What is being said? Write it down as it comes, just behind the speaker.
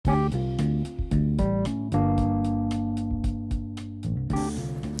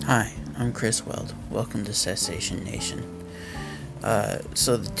Hi, I'm Chris Weld. Welcome to Cessation Nation.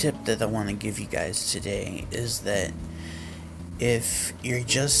 So the tip that I want to give you guys today is that if you're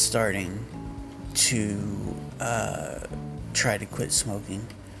just starting to try to quit smoking,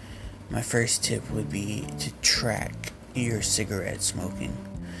 my first tip would be to track your cigarette smoking.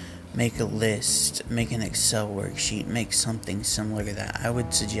 Make a list, make an Excel worksheet, make something similar to that. I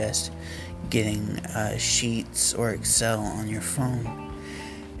would suggest getting Sheets or Excel on your phone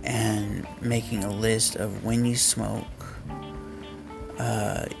and making a list of when you smoke,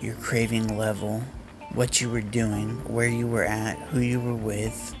 your craving level, what you were doing, where you were at, who you were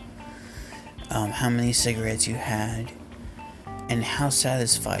with, how many cigarettes you had, and how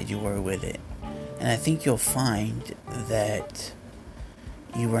satisfied you were with it. And I think you'll find that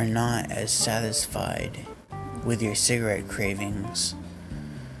you are not as satisfied with your cigarette cravings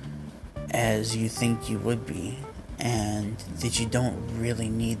as you think you would be, and that you don't really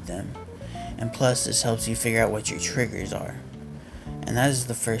need them. And plus, this helps you figure out what your triggers are. And that is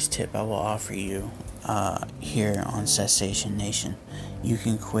the first tip I will offer you here on Cessation Nation. You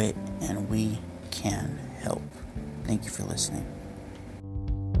can quit, and we can help. Thank you for listening.